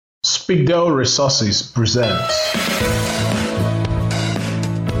Speakdale Resources presents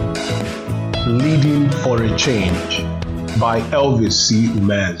Leading for a Change by Elvis C.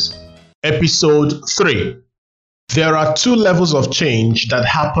 Umez. Episode 3. There are two levels of change that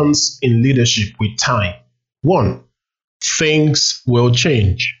happens in leadership with time. 1. Things will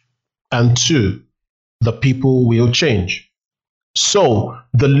change. And 2. The people will change. So,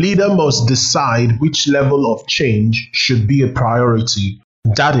 the leader must decide which level of change should be a priority.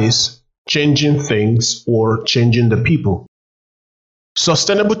 That is, changing things or changing the people.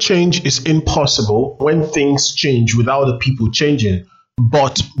 Sustainable change is impossible when things change without the people changing.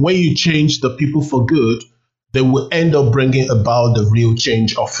 But when you change the people for good, they will end up bringing about the real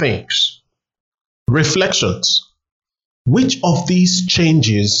change of things. Reflections. Which of these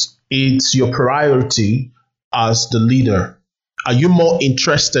changes is your priority as the leader? Are you more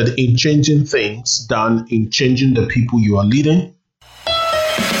interested in changing things than in changing the people you are leading?